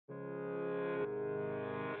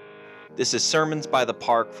This is Sermons by the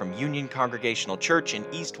Park from Union Congregational Church in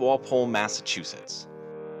East Walpole, Massachusetts.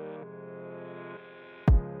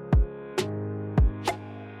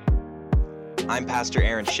 I'm Pastor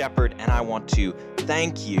Aaron Shepard, and I want to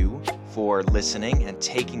thank you for listening and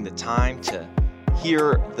taking the time to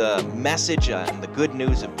hear the message and the good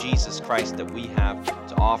news of Jesus Christ that we have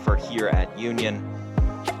to offer here at Union.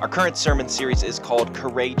 Our current sermon series is called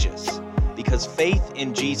Courageous, because faith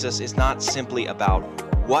in Jesus is not simply about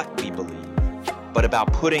what we believe, but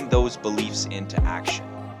about putting those beliefs into action.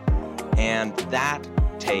 And that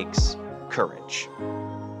takes courage.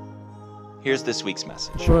 Here's this week's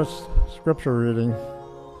message. First scripture reading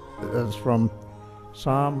is from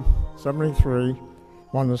Psalm 73,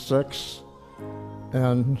 1-6,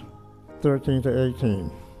 and 13 to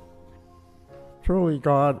 18. Truly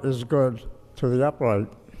God is good to the upright,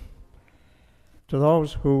 to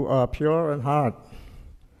those who are pure in heart.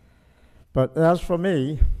 But as for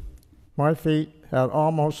me, my feet had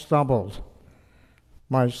almost stumbled.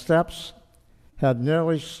 My steps had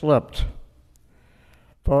nearly slipped.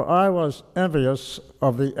 For I was envious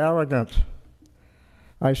of the arrogant.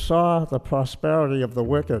 I saw the prosperity of the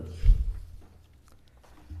wicked.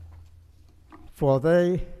 For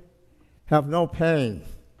they have no pain.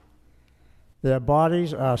 Their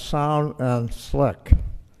bodies are sound and slick.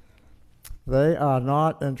 They are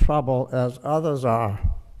not in trouble as others are.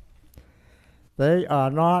 They are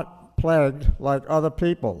not plagued like other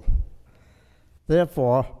people.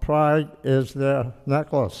 Therefore, pride is their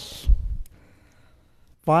necklace.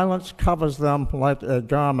 Violence covers them like a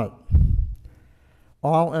garment.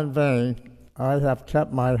 All in vain, I have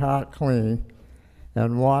kept my heart clean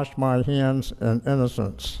and washed my hands in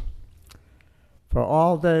innocence. For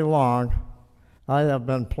all day long, I have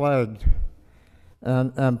been plagued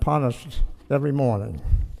and am punished every morning.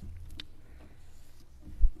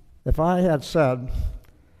 If I had said,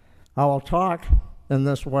 I will talk in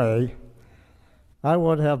this way, I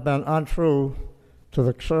would have been untrue to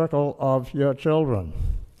the circle of your children.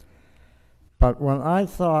 But when I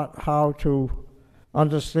thought how to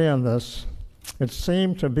understand this, it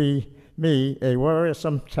seemed to be me a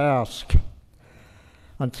wearisome task,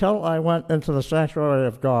 until I went into the sanctuary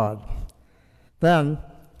of God. Then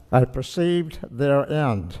I perceived their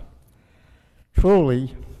end.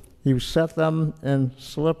 Truly, you set them in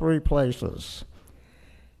slippery places.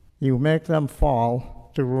 You make them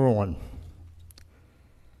fall to ruin.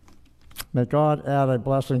 May God add a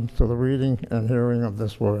blessing to the reading and hearing of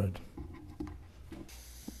this word.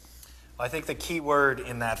 I think the key word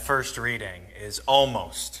in that first reading is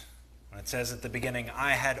almost. It says at the beginning,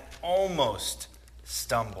 I had almost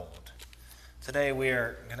stumbled. Today we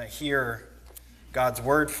are going to hear God's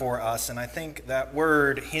word for us, and I think that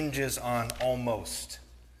word hinges on almost,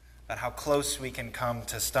 about how close we can come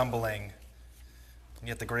to stumbling, and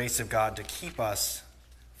yet the grace of God to keep us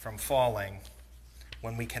from falling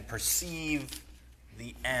when we can perceive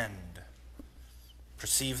the end,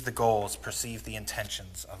 perceive the goals, perceive the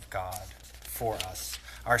intentions of God for us.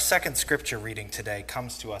 Our second scripture reading today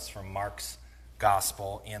comes to us from Mark's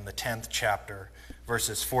Gospel in the 10th chapter,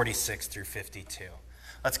 verses 46 through 52.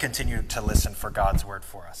 Let's continue to listen for God's word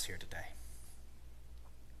for us here today.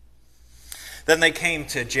 Then they came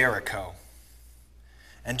to Jericho,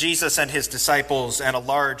 and Jesus and his disciples and a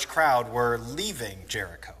large crowd were leaving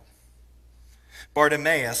Jericho.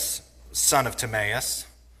 Bartimaeus, son of Timaeus,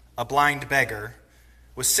 a blind beggar,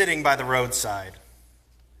 was sitting by the roadside.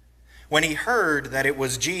 When he heard that it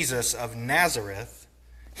was Jesus of Nazareth,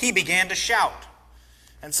 he began to shout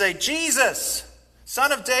and say, Jesus,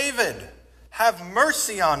 son of David, have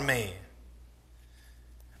mercy on me.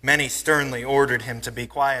 Many sternly ordered him to be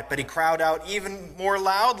quiet, but he cried out even more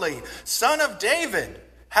loudly, Son of David,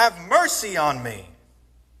 have mercy on me.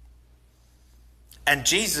 And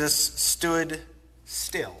Jesus stood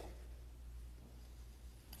still.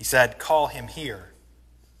 He said, call him here.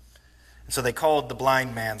 And so they called the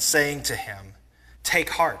blind man, saying to him, take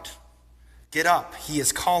heart, get up, he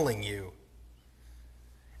is calling you.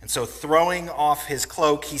 And so throwing off his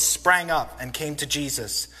cloak, he sprang up and came to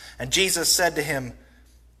Jesus. And Jesus said to him,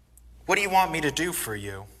 what do you want me to do for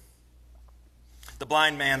you? The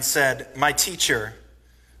blind man said, my teacher,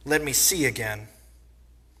 let me see again.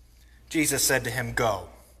 Jesus said to him, go,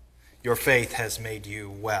 your faith has made you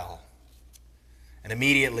well. And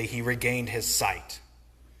immediately he regained his sight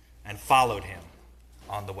and followed him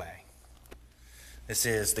on the way. This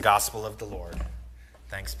is the gospel of the Lord.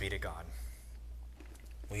 Thanks be to God.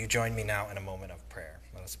 Will you join me now in a moment of prayer?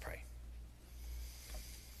 Let us pray.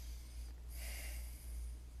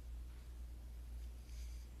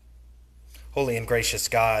 Holy and gracious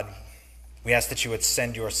God, we ask that you would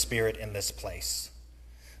send your Spirit in this place,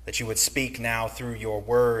 that you would speak now through your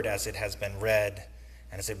word as it has been read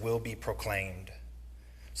and as it will be proclaimed,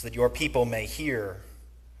 so that your people may hear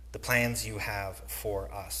the plans you have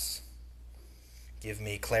for us. Give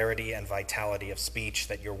me clarity and vitality of speech,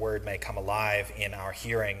 that your word may come alive in our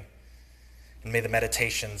hearing, and may the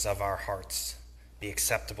meditations of our hearts be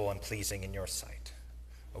acceptable and pleasing in your sight,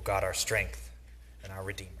 O God, our strength and our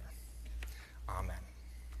Redeemer. Amen.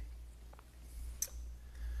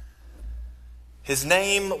 His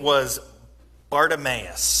name was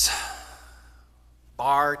Bartimaeus.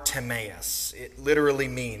 Bartimaeus. It literally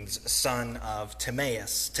means son of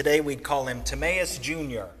Timaeus. Today we'd call him Timaeus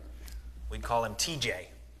Jr. We'd call him TJ.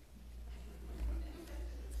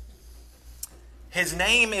 His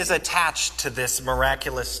name is attached to this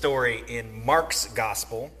miraculous story in Mark's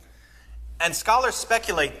gospel, and scholars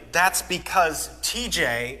speculate that's because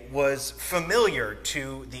TJ was familiar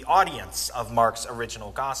to the audience of Mark's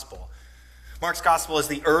original gospel. Mark's gospel is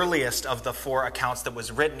the earliest of the four accounts that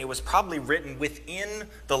was written. It was probably written within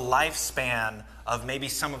the lifespan of maybe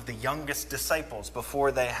some of the youngest disciples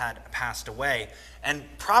before they had passed away, and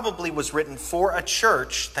probably was written for a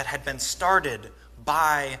church that had been started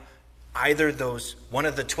by either one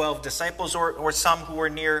of the 12 disciples or some who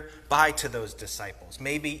were nearby to those disciples,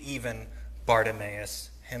 maybe even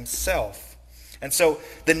Bartimaeus himself. And so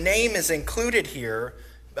the name is included here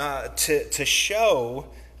to show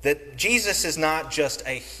that Jesus is not just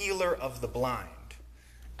a healer of the blind,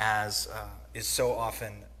 as is so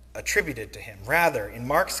often attributed to him. Rather, in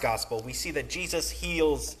Mark's gospel, we see that Jesus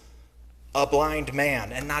heals a blind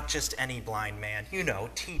man, and not just any blind man. You know,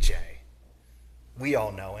 TJ. We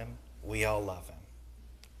all know him. We all love him.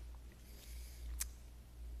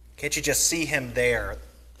 Can't you just see him there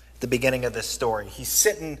at the beginning of this story? He's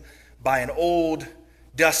sitting by an old,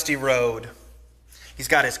 dusty road. He's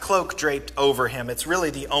got his cloak draped over him. It's really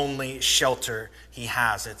the only shelter he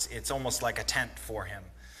has. It's almost like a tent for him.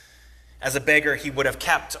 As a beggar, he would have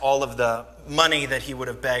kept all of the money that he would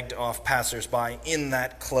have begged off passersby in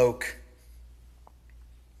that cloak.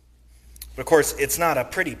 But of course, it's not a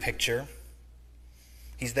pretty picture.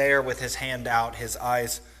 He's there with his hand out, his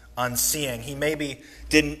eyes unseeing. He maybe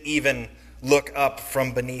didn't even look up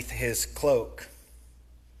from beneath his cloak.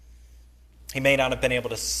 He may not have been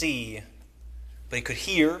able to see, but he could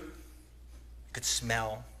hear, he could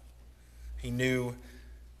smell. He knew,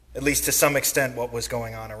 at least to some extent, what was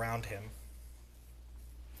going on around him.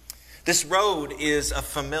 This road is a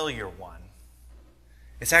familiar one.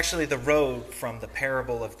 It's actually the road from the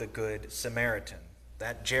parable of the Good Samaritan,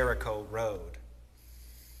 that Jericho road.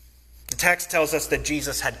 The text tells us that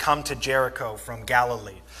Jesus had come to Jericho from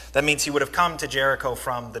Galilee. That means he would have come to Jericho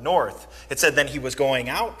from the north. It said then he was going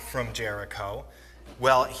out from Jericho.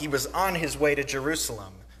 Well, he was on his way to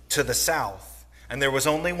Jerusalem, to the south. And there was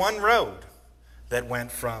only one road that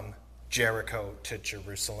went from Jericho to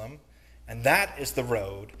Jerusalem. And that is the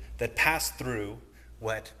road that passed through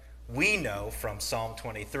what we know from Psalm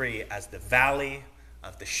 23 as the valley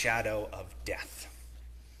of the shadow of death.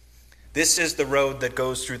 This is the road that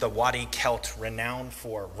goes through the Wadi Kelt, renowned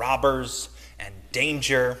for robbers and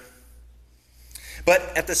danger.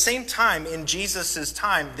 But at the same time, in Jesus'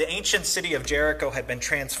 time, the ancient city of Jericho had been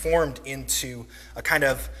transformed into a kind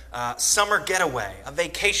of summer getaway, a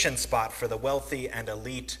vacation spot for the wealthy and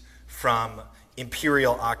elite from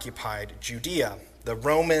imperial-occupied Judea. The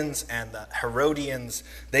Romans and the Herodians,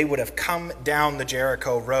 they would have come down the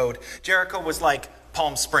Jericho road. Jericho was like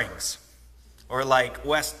Palm Springs, or like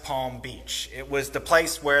West Palm Beach. It was the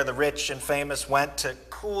place where the rich and famous went to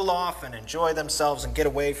cool off and enjoy themselves and get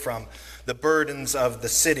away from the burdens of the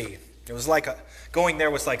city. It was like going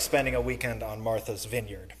there was like spending a weekend on Martha's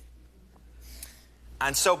Vineyard.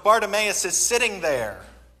 And so Bartimaeus is sitting there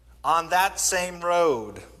on that same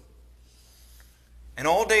road. And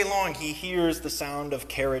all day long he hears the sound of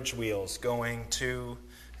carriage wheels going to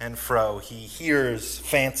and fro. He hears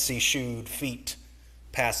fancy-shoed feet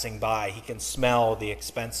passing by. He can smell the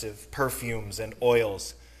expensive perfumes and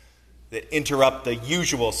oils that interrupt the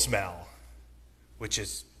usual smell, which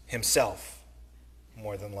is himself,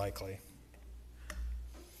 more than likely.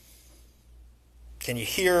 Can you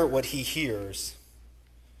hear what he hears?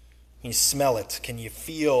 Can you smell it? Can you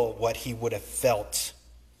feel what he would have felt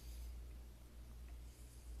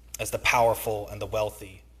as the powerful and the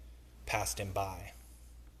wealthy passed him by?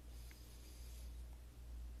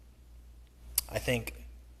 I think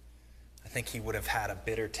he would have had a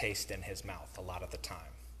bitter taste in his mouth a lot of the time.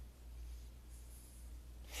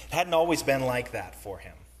 It hadn't always been like that for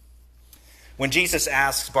him. When Jesus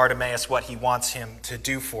asks Bartimaeus what he wants him to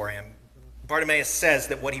do for him, Bartimaeus says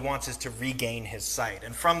that what he wants is to regain his sight.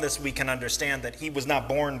 And from this we can understand that he was not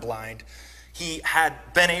born blind. he had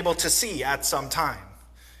been able to see at some time.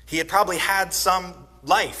 He had probably had some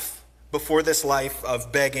life before this life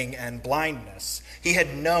of begging and blindness. He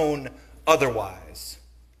had known otherwise.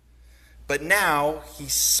 But now he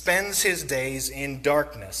spends his days in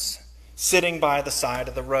darkness, sitting by the side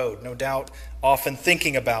of the road, no doubt often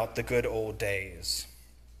thinking about the good old days.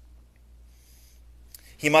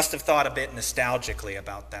 He must have thought a bit nostalgically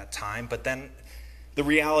about that time, but then the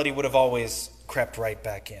reality would have always crept right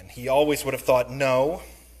back in. He always would have thought, no,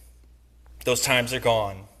 those times are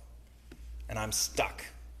gone, and I'm stuck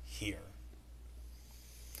here.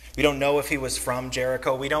 We don't know if he was from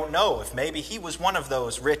Jericho. We don't know if maybe he was one of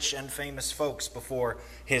those rich and famous folks before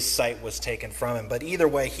his sight was taken from him. But either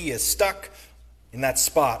way, he is stuck in that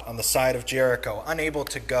spot on the side of Jericho, unable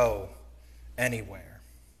to go anywhere.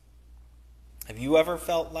 Have you ever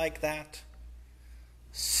felt like that?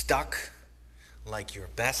 Stuck, like your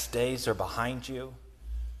best days are behind you,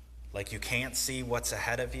 like you can't see what's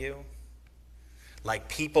ahead of you, like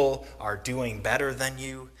people are doing better than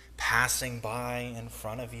you, passing by in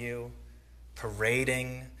front of you,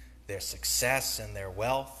 parading their success and their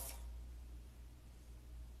wealth.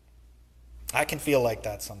 I can feel like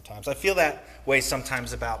that sometimes. I feel that way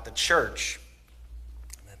sometimes about the church,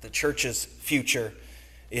 that the church's future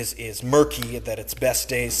is murky, that its best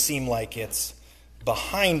days seem like it's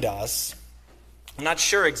behind us. I'm not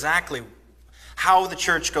sure exactly how the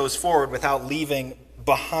church goes forward without leaving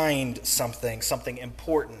behind something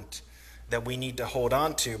important that we need to hold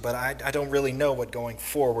on to, but I don't really know what going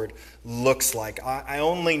forward looks like. I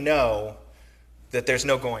only know that there's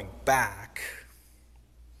no going back.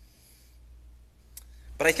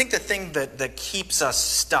 But I think the thing that keeps us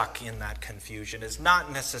stuck in that confusion is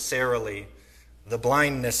not necessarily the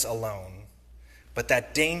blindness alone, but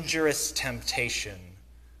that dangerous temptation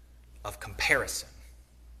of comparison.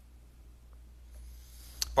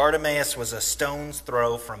 Bartimaeus was a stone's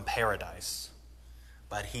throw from paradise,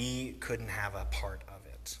 but he couldn't have a part of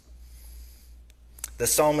it. The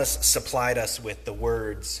psalmist supplied us with the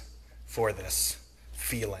words for this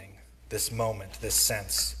feeling, this moment, this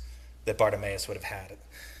sense that Bartimaeus would have had.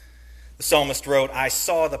 The psalmist wrote, "I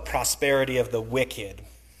saw the prosperity of the wicked.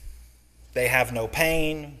 They have no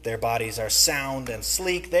pain, their bodies are sound and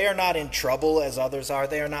sleek. They are not in trouble as others are.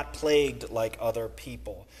 They are not plagued like other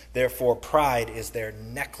people. Therefore pride is their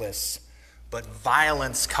necklace, but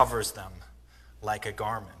violence covers them like a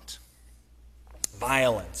garment."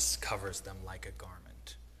 Violence covers them like a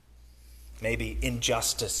garment. Maybe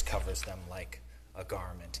injustice covers them like a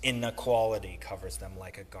garment. Inequality covers them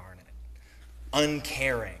like a garment.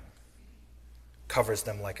 Uncaring covers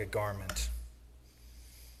them like a garment.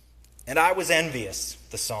 And I was envious,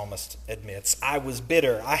 the psalmist admits. I was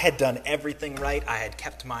bitter. I had done everything right. I had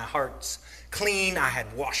kept my heart clean. I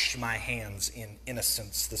had washed my hands in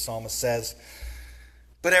innocence, the psalmist says.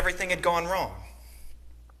 But everything had gone wrong.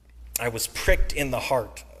 I was pricked in the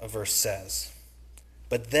heart, a verse says.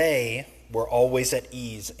 But they were always at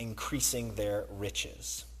ease, increasing their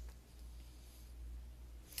riches.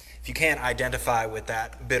 If you can't identify with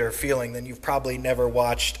that bitter feeling, then you've probably never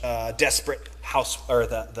watched Desperate House or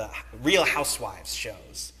the Real Housewives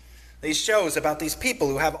shows. These shows about these people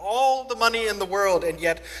who have all the money in the world and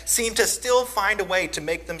yet seem to still find a way to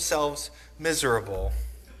make themselves miserable.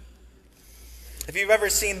 If you've ever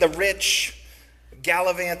seen the rich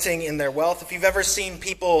gallivanting in their wealth, if you've ever seen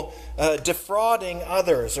people defrauding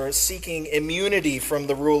others or seeking immunity from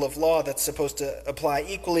the rule of law that's supposed to apply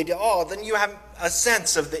equally to all, then you have a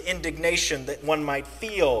sense of the indignation that one might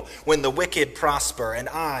feel when the wicked prosper, and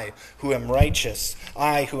I who am righteous,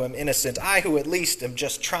 I who am innocent, I who at least am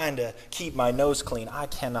just trying to keep my nose clean, I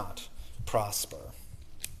cannot prosper.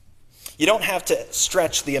 You don't have to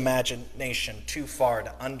stretch the imagination too far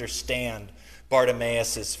to understand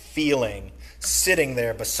Bartimaeus' feeling sitting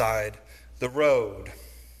there beside the road.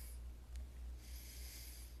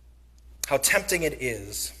 How tempting it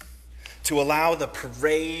is to allow the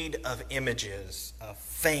parade of images of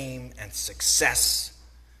fame and success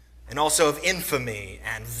and also of infamy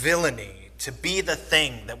and villainy to be the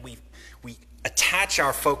thing that we attach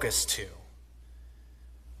our focus to.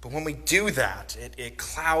 But when we do that, it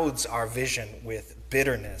clouds our vision with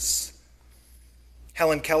bitterness.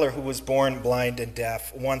 Helen Keller, who was born blind and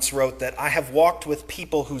deaf, once wrote that, "I have walked with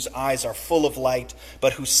people whose eyes are full of light,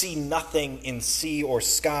 but who see nothing in sea or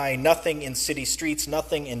sky, nothing in city streets,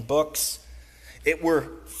 nothing in books. It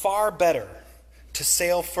were far better to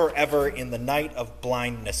sail forever in the night of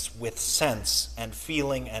blindness with sense and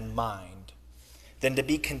feeling and mind than to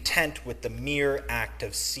be content with the mere act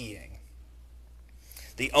of seeing.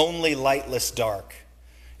 The only lightless dark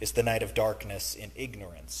is the night of darkness in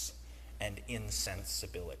ignorance and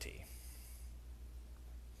insensibility."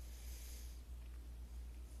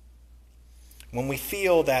 when we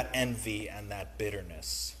feel that envy and that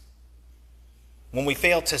bitterness, when we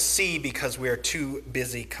fail to see because we are too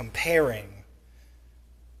busy comparing,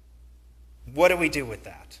 what do we do with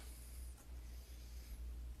that?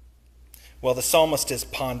 Well, the psalmist is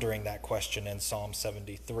pondering that question in Psalm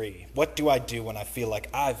 73. What do I do when I feel like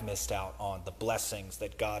I've missed out on the blessings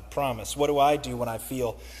that God promised? What do I do when I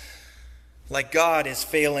feel like God is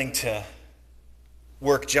failing to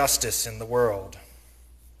work justice in the world?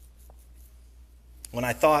 When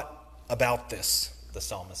I thought about this, the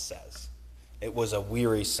psalmist says, it was a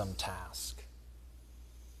wearisome task.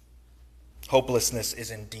 Hopelessness is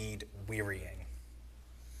indeed wearying.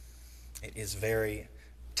 It is very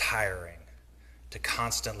tiring to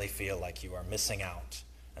constantly feel like you are missing out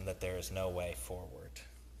and that there is no way forward.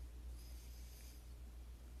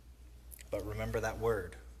 But remember that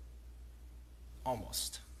word,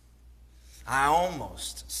 almost. I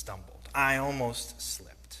almost stumbled. I almost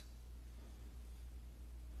slipped.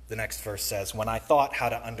 The next verse says, when I thought how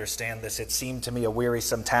to understand this, it seemed to me a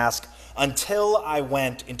wearisome task until I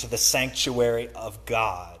went into the sanctuary of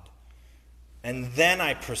God, and then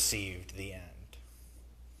I perceived the end.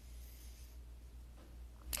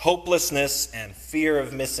 Hopelessness and fear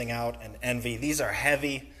of missing out and envy, these are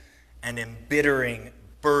heavy and embittering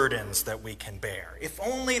burdens that we can bear. If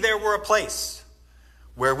only there were a place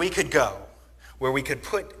where we could go, where we could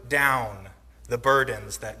put down the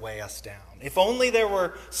burdens that weigh us down. If only there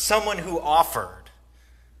were someone who offered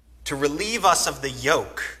to relieve us of the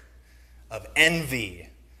yoke of envy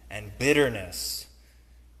and bitterness,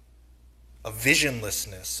 of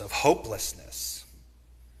visionlessness, of hopelessness.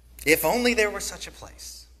 If only there were such a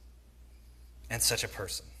place and such a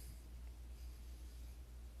person.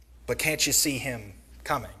 But can't you see him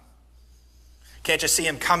coming? Can't you see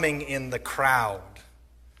him coming in the crowd?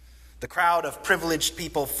 The crowd of privileged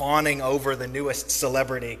people fawning over the newest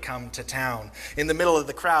celebrity come to town. In the middle of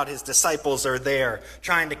the crowd, his disciples are there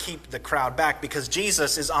trying to keep the crowd back because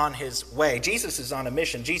Jesus is on his way. Jesus is on a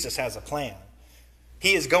mission. Jesus has a plan.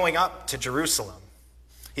 He is going up to Jerusalem.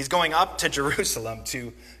 He's going up to Jerusalem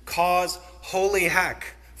to cause holy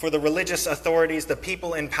heck for the religious authorities, the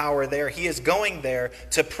people in power there. He is going there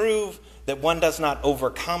to prove that one does not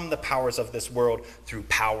overcome the powers of this world through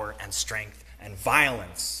power and strength and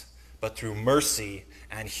violence, but through mercy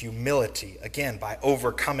and humility, again, by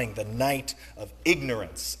overcoming the night of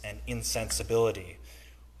ignorance and insensibility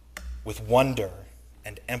with wonder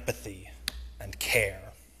and empathy and care.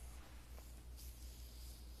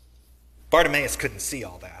 Bartimaeus couldn't see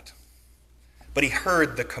all that, but he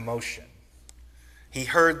heard the commotion. He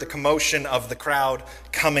heard the commotion of the crowd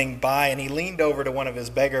coming by, and he leaned over to one of his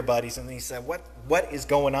beggar buddies and he said, What is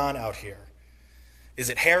going on out here? Is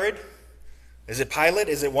it Herod? Is it Pilate?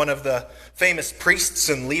 Is it one of the famous priests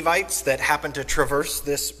and Levites that happen to traverse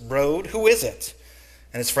this road? Who is it?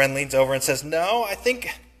 And his friend leans over and says, No, I think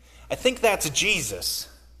that's Jesus.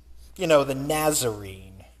 You know, the Nazarene.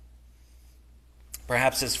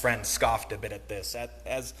 Perhaps his friend scoffed a bit at this.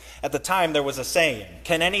 At the time, there was a saying,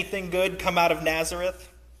 can anything good come out of Nazareth?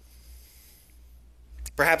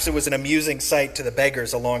 Perhaps it was an amusing sight to the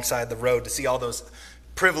beggars alongside the road to see all those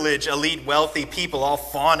privileged, elite, wealthy people all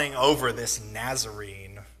fawning over this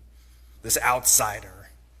Nazarene, this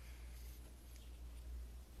outsider.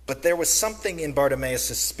 But there was something in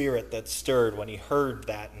Bartimaeus' spirit that stirred when he heard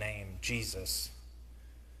that name, Jesus.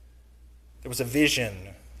 There was a vision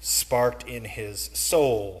sparked in his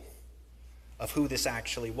soul of who this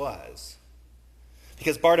actually was.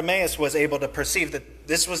 Because Bartimaeus was able to perceive that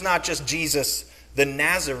this was not just Jesus the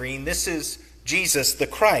Nazarene, this is Jesus the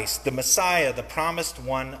Christ, the Messiah, the promised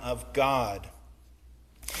one of God.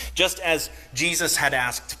 Just as Jesus had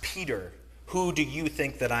asked Peter, who do you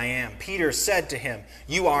think that I am? Peter said to him,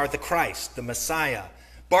 you are the Christ, the Messiah.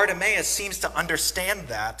 Bartimaeus seems to understand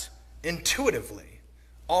that intuitively,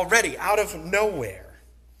 already, out of nowhere.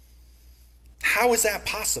 How is that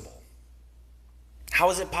possible?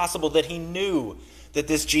 How is it possible that he knew that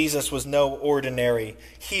this Jesus was no ordinary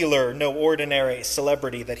healer, no ordinary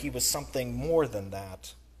celebrity, that he was something more than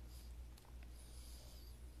that?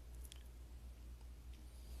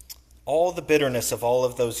 All the bitterness of all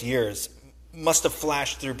of those years must have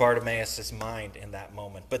flashed through Bartimaeus' mind in that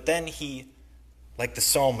moment. But then he, like the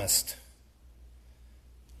psalmist,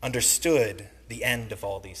 understood the end of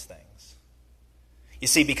all these things. You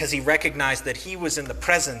see, because he recognized that he was in the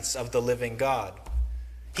presence of the living God.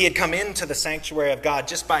 He had come into the sanctuary of God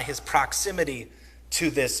just by his proximity to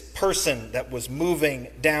this person that was moving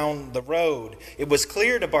down the road. It was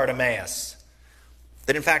clear to Bartimaeus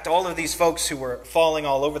that, in fact, all of these folks who were falling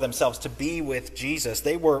all over themselves to be with Jesus,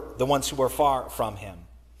 they were the ones who were far from him.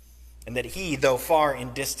 And that he, though far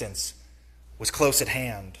in distance, was close at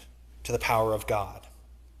hand to the power of God.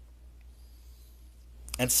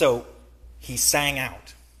 And so he sang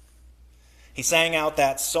out. He sang out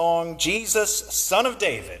that song, Jesus, Son of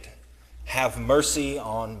David, have mercy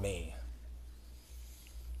on me.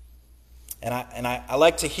 And I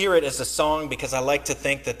like to hear it as a song because I like to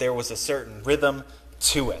think that there was a certain rhythm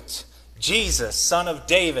to it. Jesus, Son of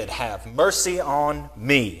David, have mercy on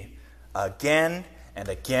me. Again and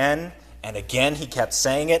again and again he kept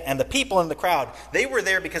saying it. And the people in the crowd, they were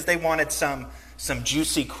there because they wanted some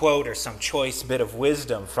juicy quote or some choice bit of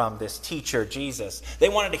wisdom from this teacher, Jesus. They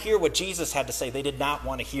wanted to hear what Jesus had to say. They did not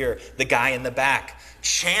want to hear the guy in the back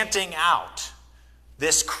chanting out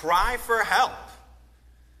this cry for help.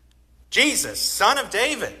 Jesus, Son of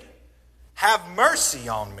David, have mercy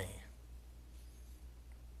on me.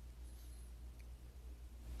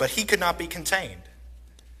 But he could not be contained.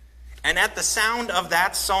 And at the sound of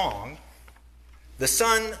that song, the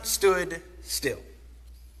sun stood still.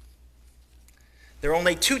 There are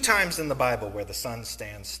only 2 times in the Bible where the sun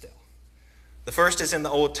stands still. The first is in the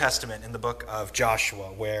Old Testament, in the book of Joshua,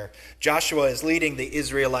 where Joshua is leading the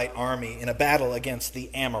Israelite army in a battle against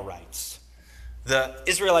the Amorites. The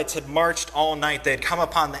Israelites had marched all night. They had come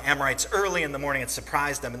upon the Amorites early in the morning and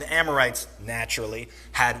surprised them, and the Amorites, naturally,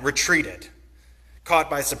 had retreated. Caught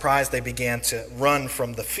by surprise, they began to run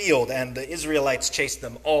from the field, and the Israelites chased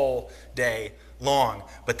them all day long.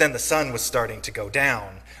 But then the sun was starting to go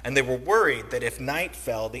down, and they were worried that if night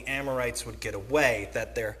fell, the Amorites would get away,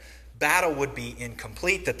 that their battle would be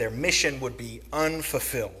incomplete, that their mission would be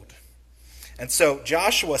unfulfilled. And so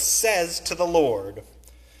Joshua says to the Lord,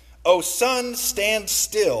 O sun, stand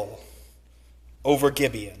still over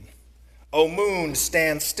Gibeon. O moon,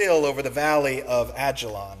 stand still over the valley of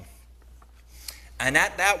Ajalon. And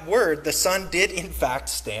at that word, the sun did in fact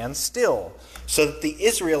stand still, so that the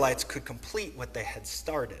Israelites could complete what they had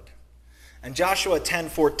started. In Joshua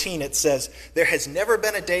 10:14, it says, there has never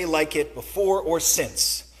been a day like it before or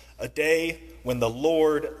since, a day when the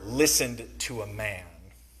Lord listened to a man.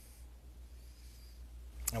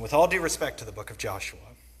 And with all due respect to the book of Joshua,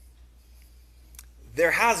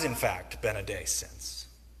 there has in fact been a day since.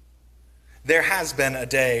 There has been a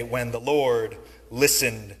day when the Lord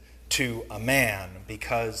listened to a man,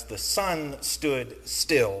 because the sun stood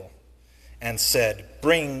still and said,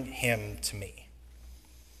 bring him to me.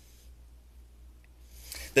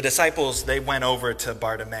 The disciples, they went over to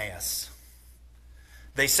Bartimaeus.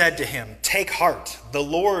 They said to him, take heart, the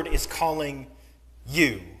Lord is calling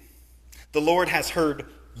you. The Lord has heard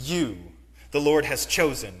you. The Lord has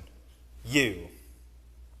chosen you.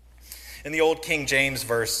 In the old King James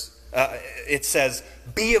verse, it says,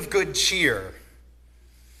 be of good cheer.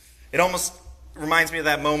 It almost reminds me of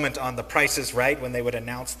that moment on The Price is Right when they would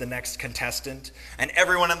announce the next contestant, and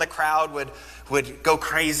everyone in the crowd would go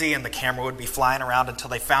crazy, and the camera would be flying around until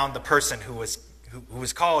they found the person who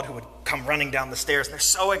was called, who would come running down the stairs. And they're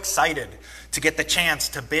so excited to get the chance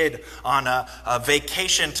to bid on a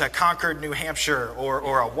vacation to Concord, New Hampshire,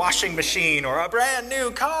 or a washing machine, or a brand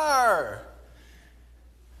new car.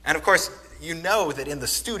 And of course, you know that in the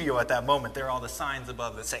studio at that moment, there are all the signs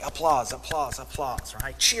above that say, applause, applause, applause,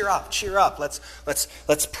 right? Cheer up, cheer up.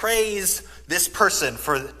 Let's praise this person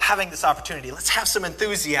for having this opportunity. Let's have some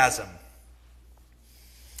enthusiasm.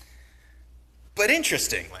 But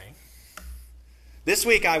interestingly, this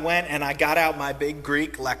week I went and I got out my big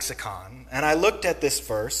Greek lexicon, and I looked at this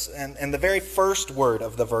verse, and the very first word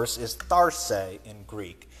of the verse is tharse in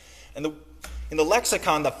Greek. And in the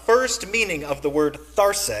lexicon, the first meaning of the word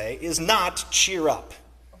tharse is not cheer up.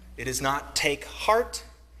 It is not take heart.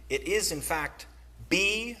 It is, in fact,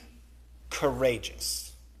 be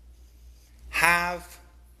courageous. Have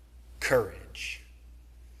courage.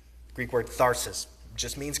 The Greek word tharsis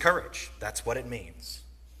just means courage. That's what it means.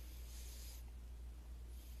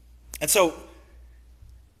 And so,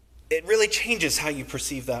 it really changes how you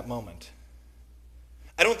perceive that moment.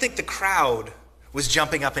 I don't think the crowd was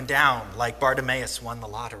jumping up and down like Bartimaeus won the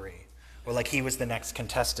lottery, or like he was the next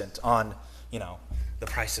contestant on, The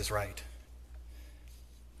Price is Right.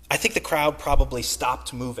 I think the crowd probably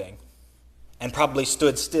stopped moving and probably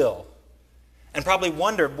stood still and probably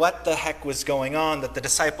wondered what the heck was going on, that the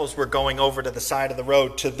disciples were going over to the side of the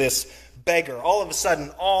road to this beggar. All of a sudden,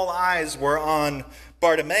 all eyes were on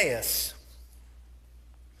Bartimaeus.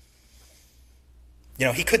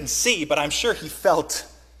 He couldn't see, but I'm sure he felt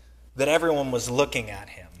that everyone was looking at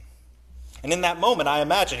him. And in that moment, I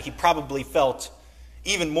imagine he probably felt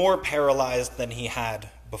even more paralyzed than he had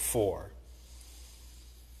before.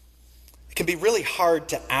 It can be really hard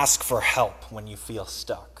to ask for help when you feel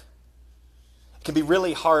stuck. It can be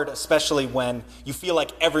really hard, especially when you feel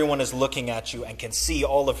like everyone is looking at you and can see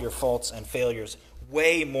all of your faults and failures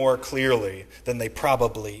way more clearly than they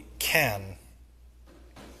probably can.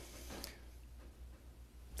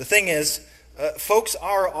 The thing is, folks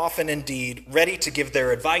are often indeed ready to give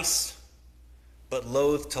their advice, but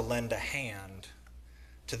loath to lend a hand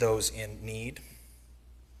to those in need.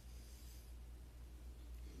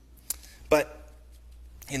 But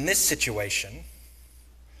in this situation,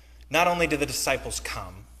 not only do the disciples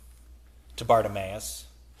come to Bartimaeus,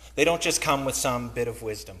 they don't just come with some bit of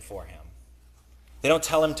wisdom for him. They don't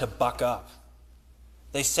tell him to buck up.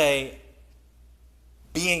 They say,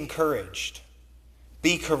 be encouraged,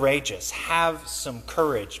 be courageous, have some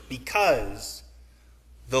courage, because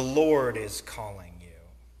the Lord is calling you.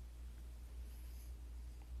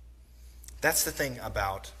 That's the thing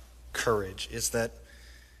about courage, is that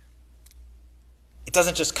it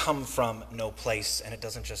doesn't just come from no place, and it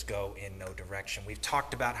doesn't just go in no direction. We've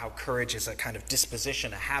talked about how courage is a kind of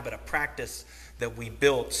disposition, a habit, a practice that we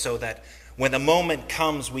built so that when the moment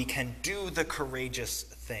comes, we can do the courageous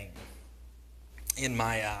thing. In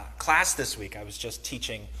my class this week, I was just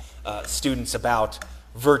teaching students about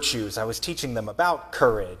virtues. I was teaching them about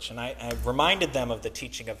courage, and I reminded them of the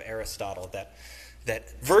teaching of Aristotle,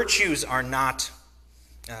 that virtues are not,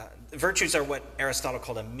 virtues are what Aristotle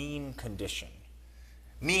called a mean condition.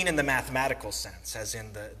 Mean in the mathematical sense, as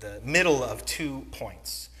in the middle of 2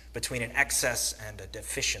 points between an excess and a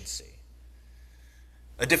deficiency.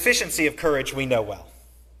 A deficiency of courage we know well.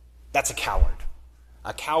 That's a coward.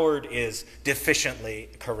 A coward is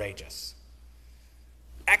deficiently courageous.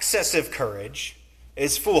 Excessive courage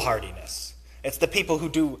is foolhardiness. It's the people who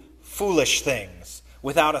do foolish things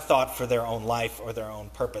without a thought for their own life or their own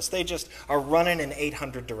purpose. They just are running in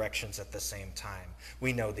 800 directions at the same time.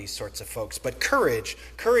 We know these sorts of folks. But courage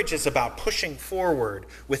is about pushing forward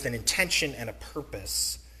with an intention and a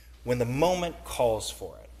purpose when the moment calls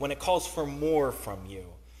for it, when it calls for more from you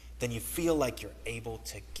than you feel like you're able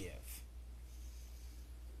to give.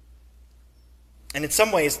 And in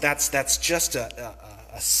some ways, that's just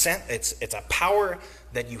it's a power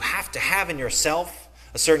that you have to have in yourself,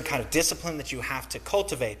 a certain kind of discipline that you have to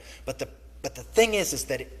cultivate. But the thing is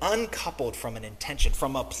that it uncoupled from an intention,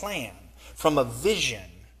 from a plan, from a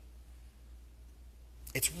vision,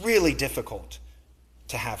 it's really difficult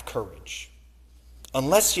to have courage.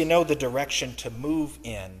 Unless you know the direction to move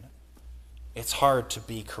in, it's hard to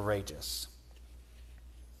be courageous.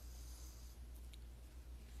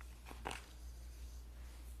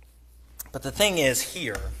 But the thing is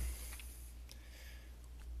here,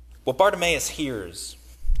 what Bartimaeus hears,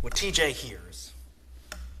 what TJ hears,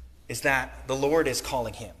 is that the Lord is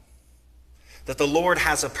calling him, that the Lord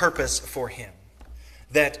has a purpose for him,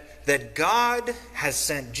 that God has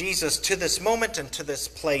sent Jesus to this moment and to this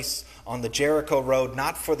place on the Jericho road,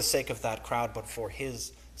 not for the sake of that crowd, but for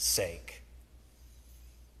his sake.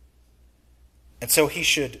 And so he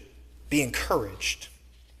should be encouraged.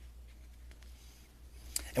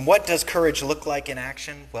 And what does courage look like in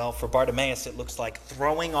action? Well, for Bartimaeus, it looks like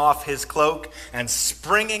throwing off his cloak and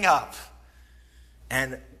springing up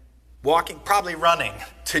and walking, probably running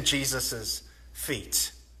to Jesus'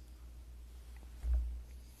 feet.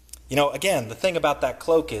 You know, again, the thing about that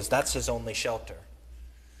cloak is that's his only shelter.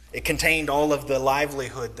 It contained all of the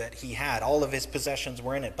livelihood that he had. All of his possessions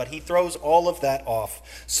were in it. But he throws all of that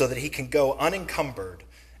off so that he can go unencumbered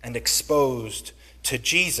and exposed to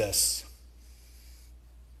Jesus.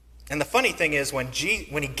 And the funny thing is, when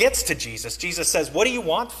he gets to Jesus, Jesus says, "What do you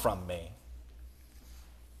want from me?"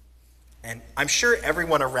 And I'm sure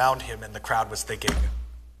everyone around him in the crowd was thinking,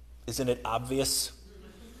 isn't it obvious?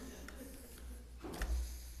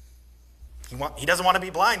 He doesn't want to be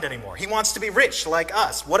blind anymore. He wants to be rich like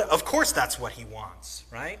us. Of course that's what he wants,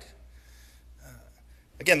 right?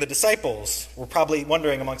 Again, the disciples were probably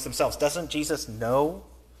wondering amongst themselves, doesn't Jesus know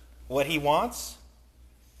what he wants?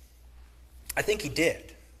 I think he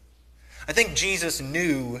did. I think Jesus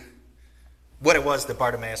knew what it was that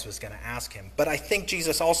Bartimaeus was going to ask him. But I think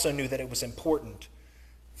Jesus also knew that it was important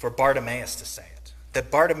for Bartimaeus to say it.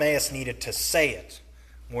 That Bartimaeus needed to say it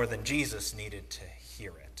more than Jesus needed to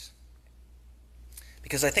hear it.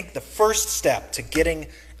 Because I think the first step to getting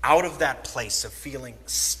out of that place of feeling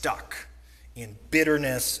stuck in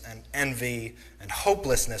bitterness and envy and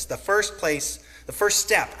hopelessness, the first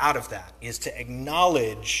step out of that is to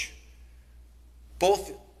acknowledge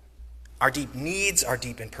both our deep needs, our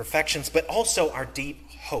deep imperfections, but also our deep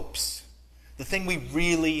hopes. The thing we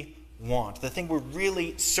really want, the thing we're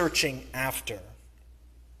really searching after.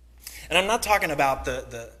 And I'm not talking about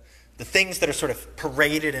the the things that are sort of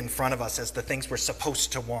paraded in front of us as the things we're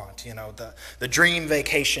supposed to want. You know, the dream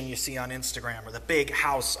vacation you see on Instagram, or the big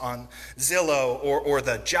house on Zillow, or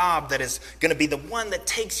the job that is going to be the one that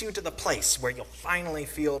takes you to the place where you'll finally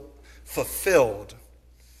feel fulfilled.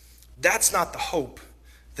 That's not the hope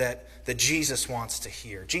that Jesus wants to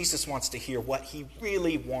hear. Jesus wants to hear what he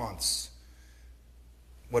really wants,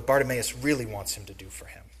 what Bartimaeus really wants him to do for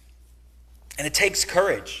him. And it takes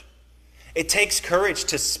courage. It takes courage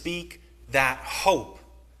to speak that hope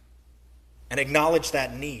and acknowledge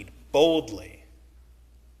that need boldly.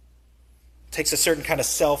 It takes a certain kind of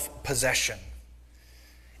self-possession.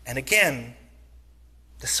 And again,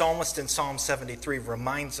 the psalmist in Psalm 73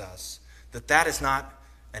 reminds us that that is not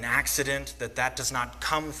an accident, that does not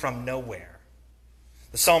come from nowhere.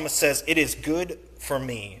 The psalmist says, "It is good for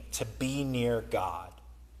me to be near God.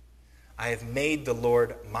 I have made the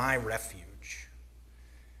Lord my refuge."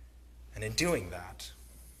 And in doing that,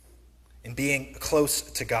 in being close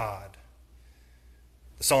to God,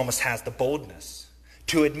 the psalmist has the boldness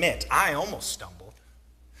to admit, I almost stumbled.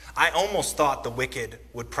 I almost thought the wicked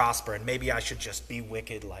would prosper, and maybe I should just be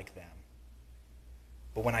wicked like them.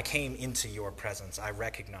 But when I came into your presence, I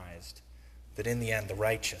recognized that in the end the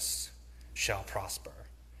righteous shall prosper,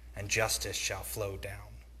 and justice shall flow down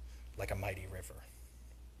like a mighty river.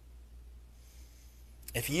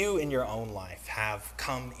 If you in your own life have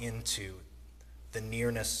come into the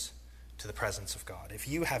nearness to the presence of God, if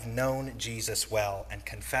you have known Jesus well and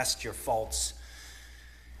confessed your faults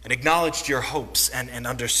and acknowledged your hopes and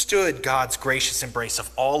understood God's gracious embrace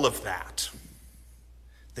of all of that,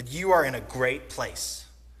 that you are in a great place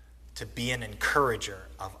to be an encourager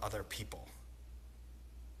of other people.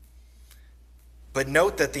 But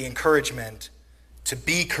note that the encouragement to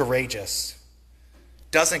be courageous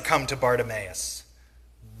doesn't come to Bartimaeus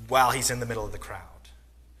while he's in the middle of the crowd.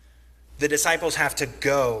 The disciples have to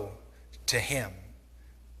go to him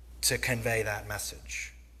to convey that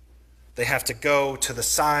message. They have to go to the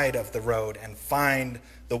side of the road and find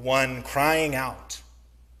the one crying out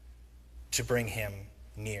to bring him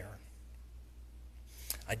near.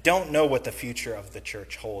 I don't know what the future of the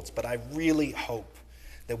church holds, but I really hope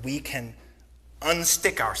that we can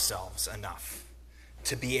unstick ourselves enough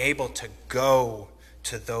to be able to go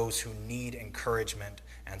to those who need encouragement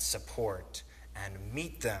and support and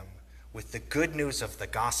meet them with the good news of the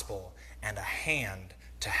gospel and a hand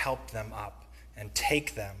to help them up and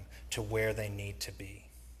take them to where they need to be.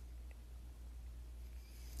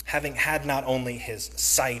 Having had not only his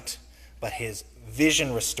sight, but his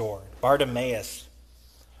vision restored, Bartimaeus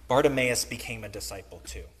became a disciple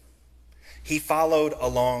too. He followed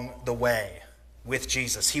along the way with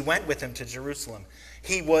Jesus. He went with him to Jerusalem.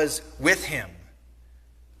 He was with him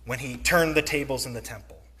when he turned the tables in the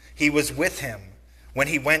temple. He was with him when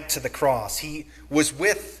he went to the cross. He was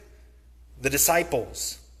with the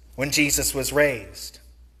disciples when Jesus was raised.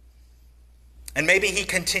 And maybe he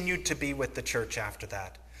continued to be with the church after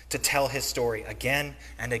that, to tell his story again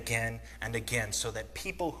and again and again, so that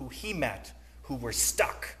people who he met who were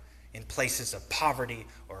stuck in places of poverty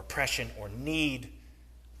or oppression or need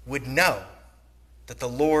would know that the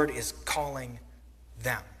Lord is calling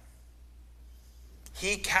them.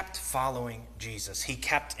 He kept following Jesus. He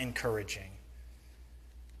kept encouraging.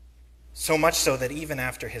 So much so that even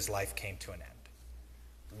after his life came to an end,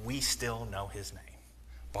 we still know his name.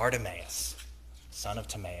 Bartimaeus, son of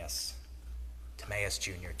Timaeus. Timaeus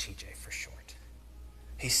Jr., TJ for short.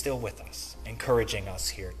 He's still with us, encouraging us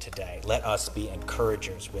here today. Let us be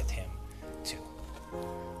encouragers with him too.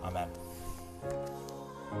 Amen.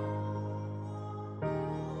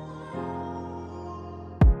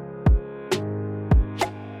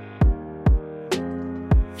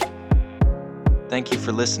 Thank you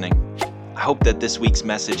for listening. I hope that this week's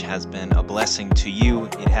message has been a blessing to you.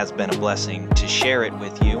 It has been a blessing to share it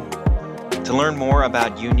with you. To learn more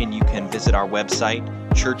about Union, you can visit our website,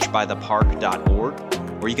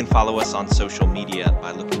 churchbythepark.org, or you can follow us on social media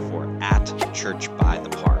by looking for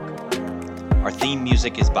 @ChurchByThePark. Our theme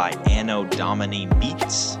music is by Anno Domini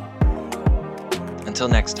Beats. Until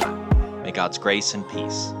next time, may God's grace and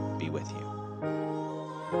peace